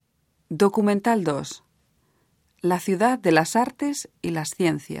Documental 2. La ciudad de las artes y las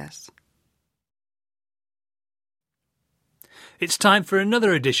ciencias. It's time for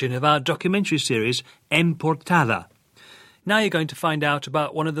another edition of our documentary series, En Portada. Now you're going to find out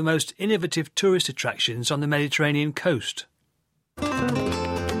about one of the most innovative tourist attractions on the Mediterranean coast.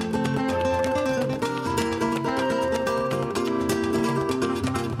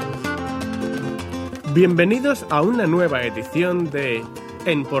 Bienvenidos a una nueva edición de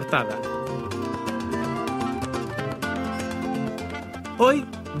En Portada. Hoy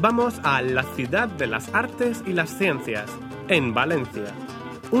vamos a la ciudad de las artes y las ciencias, en Valencia,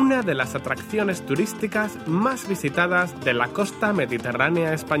 una de las atracciones turísticas más visitadas de la costa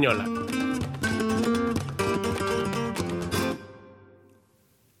mediterránea española.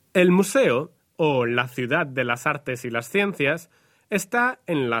 El museo, o la ciudad de las artes y las ciencias, está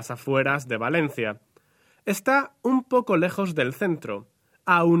en las afueras de Valencia. Está un poco lejos del centro,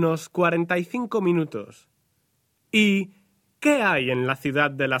 a unos 45 minutos. ¿Y qué hay en la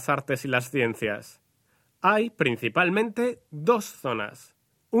ciudad de las artes y las ciencias? Hay principalmente dos zonas,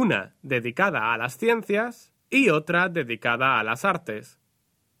 una dedicada a las ciencias y otra dedicada a las artes.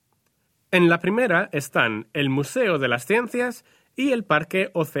 En la primera están el Museo de las Ciencias y el Parque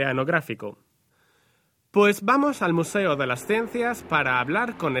Oceanográfico. Pues vamos al Museo de las Ciencias para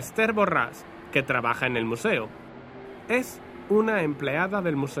hablar con Esther Borràs, que trabaja en el museo. Es una empleada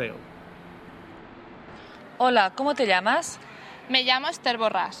del museo. Hola, ¿cómo te llamas? Me llamo Esther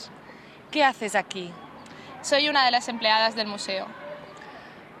Borràs. ¿Qué haces aquí? Soy una de las empleadas del museo.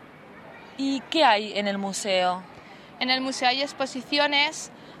 ¿Y qué hay en el museo? En el museo hay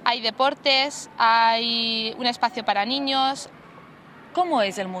exposiciones, hay deportes, hay un espacio para niños. ¿Cómo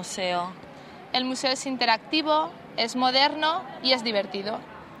es el museo? El museo es interactivo, es moderno y es divertido.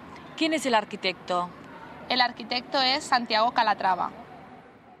 ¿Quién es el arquitecto? El arquitecto es Santiago Calatrava.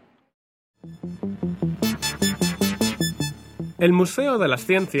 El Museo de las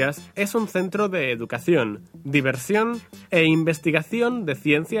Ciencias es un centro de educación, diversión e investigación de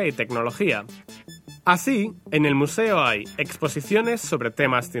ciencia y tecnología. Así, en el museo hay exposiciones sobre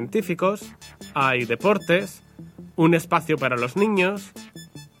temas científicos, hay deportes, un espacio para los niños.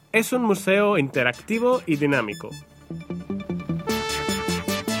 Es un museo interactivo y dinámico.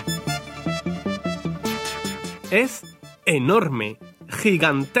 Es enorme,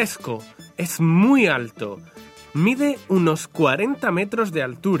 gigantesco, es muy alto. Mide unos 40 metros de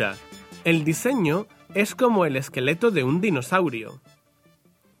altura. El diseño es como el esqueleto de un dinosaurio.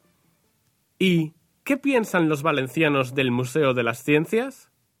 ¿Y qué piensan los valencianos del Museo de las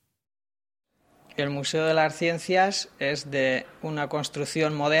Ciencias? El Museo de las Ciencias es de una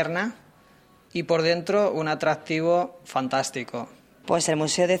construcción moderna y por dentro un atractivo fantástico. Pues el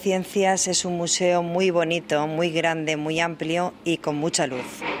Museo de Ciencias es un museo muy bonito, muy grande, muy amplio y con mucha luz.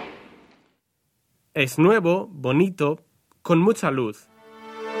 Es nuevo, bonito, con mucha luz.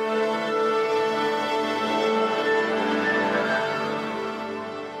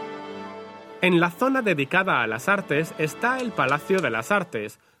 En la zona dedicada a las artes está el Palacio de las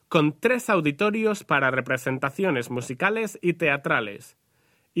Artes, con 3 auditorios para representaciones musicales y teatrales.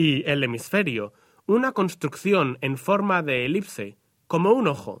 Y el hemisferio, una construcción en forma de elipse, como un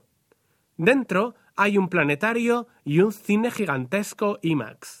ojo. Dentro hay un planetario y un cine gigantesco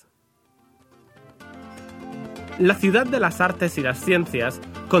IMAX. La ciudad de las artes y las ciencias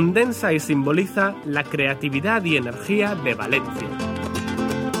condensa y simboliza la creatividad y energía de Valencia.